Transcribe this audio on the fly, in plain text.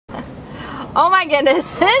Oh my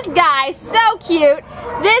goodness, this guy, so cute.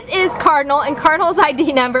 This is Cardinal, and Cardinal's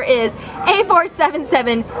ID number is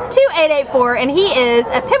A4772884, and he is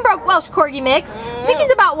a Pemproke Welsh Corgi mix. I think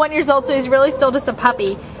he's about 1 year old, so he's really still just a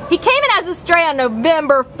puppy. He came in as a stray on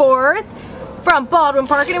November 4th from Baldwin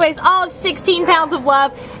Park, and he weighs all of 16 pounds of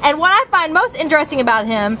love. And what I find most interesting about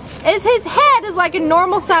him is his head is like a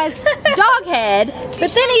normal sized dog head,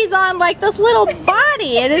 but then he's on like this little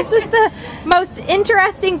body, and it's just the most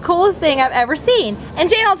interesting, coolest thing I've ever seen.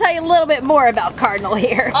 And Jane will tell you a little bit more about Cardinal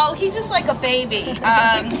here. Oh, he's just like a baby.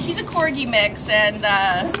 He's a Corgi mix, and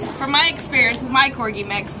from my experience with my Corgi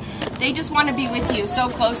mix, they just want to be with you, so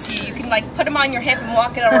close to you. You can like put him on your hip and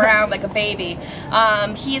walk it around like a baby.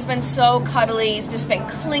 He has been so cuddly. He's just been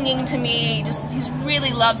clinging to me. He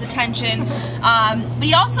really loves attention. But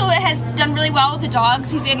he also has done really well with the dogs.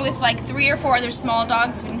 He's in with like 3 or 4 other small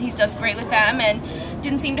dogs, and he does great with them. And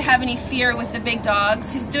didn't seem to have any fear with the big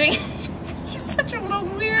dogs. He's doing. He's such a little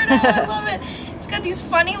weirdo. I love it. He's got these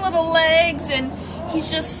funny little legs, and he's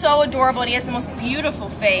just so adorable, and he has the most beautiful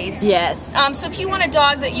face. Yes. So if you want a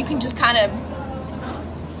dog that you can just kind of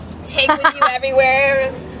take with you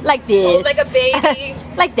everywhere, like this, hold like a baby,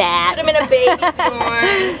 like that, put him in a baby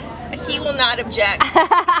form, he will not object. He's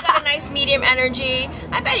got a nice medium energy.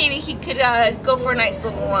 I bet he could go for a nice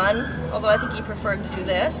little one, although I think he preferred to do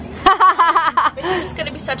this. But he's just going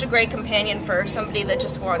to be such a great companion for somebody that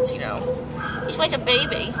just wants, he's like a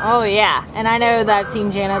baby. Oh yeah, and I know that I've seen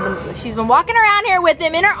Jana, she's been walking around here with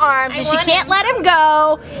him in her arms, and she can't let him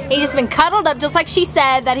go. He's just been cuddled up, just like she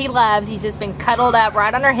said that he loves. He's just been cuddled up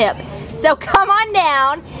right on her hip. So come on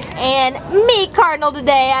down and meet Cardinal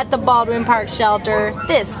today at the Baldwin Park shelter.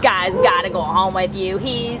 This guy's got to go home with you.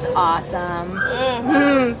 He's awesome.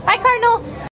 Bye, Cardinal.